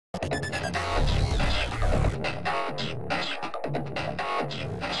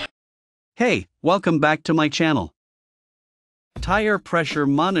Hey, welcome back to my channel. Tire Pressure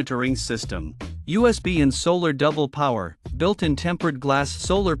Monitoring System. USB and solar double power, built-in tempered glass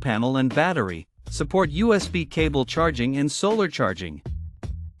solar panel and battery, support USB cable charging and solar charging.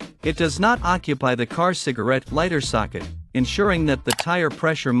 It does not occupy the car cigarette lighter socket, ensuring that the tire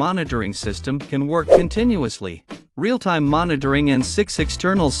pressure monitoring system can work continuously. Real-time monitoring and 6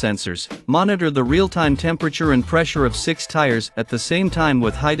 external sensors monitor the real-time temperature and pressure of 6 tires at the same time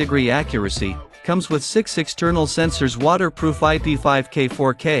with high-degree accuracy. Comes with 6 external sensors, waterproof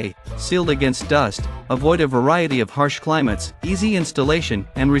IP5K4K, sealed against dust, avoid a variety of harsh climates, easy installation,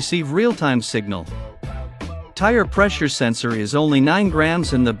 and receive real-time signal. Tire pressure sensor is only 9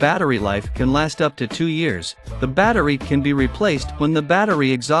 grams and the battery life can last up to 2 years. The battery can be replaced when the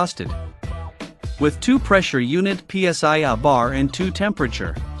battery exhausted. With 2 pressure unit PSI bar and 2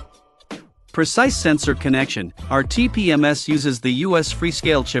 temperature. Precise sensor connection. Our TPMS uses the US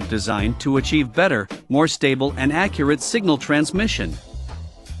Freescale chip design to achieve better, more stable and accurate signal transmission.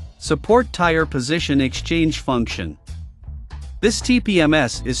 Support tire position exchange function. This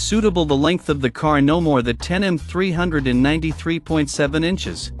TPMS is suitable the length of the car no more than 10 m 393.7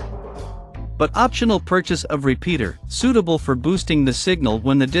 inches. But optional purchase of repeater, suitable for boosting the signal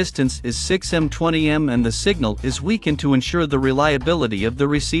when the distance is 6 m 20 m and the signal is weakened to ensure the reliability of the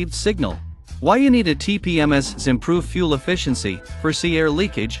received signal. Why you need a TPMS is improve fuel efficiency, foresee air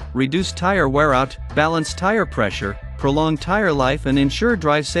leakage, reduce tire wear out, balance tire pressure, prolong tire life and ensure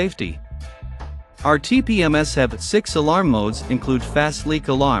drive safety. Our TPMS have 6 alarm modes include fast leak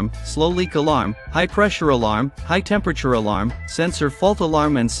alarm, slow leak alarm, high pressure alarm, high temperature alarm, sensor fault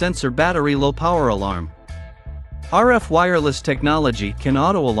alarm and sensor battery low power alarm. RF wireless technology can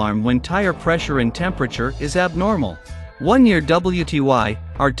auto alarm when tire pressure and temperature is abnormal. 1 year WTY,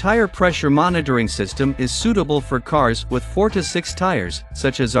 our tire pressure monitoring system is suitable for cars with 4 to 6 tires,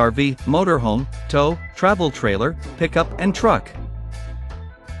 such as RV, motorhome, tow, travel trailer, pickup and truck.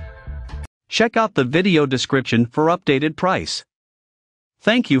 Check out the video description for updated price.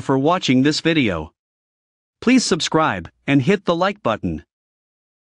 Thank you for watching this video. Please subscribe and hit the like button.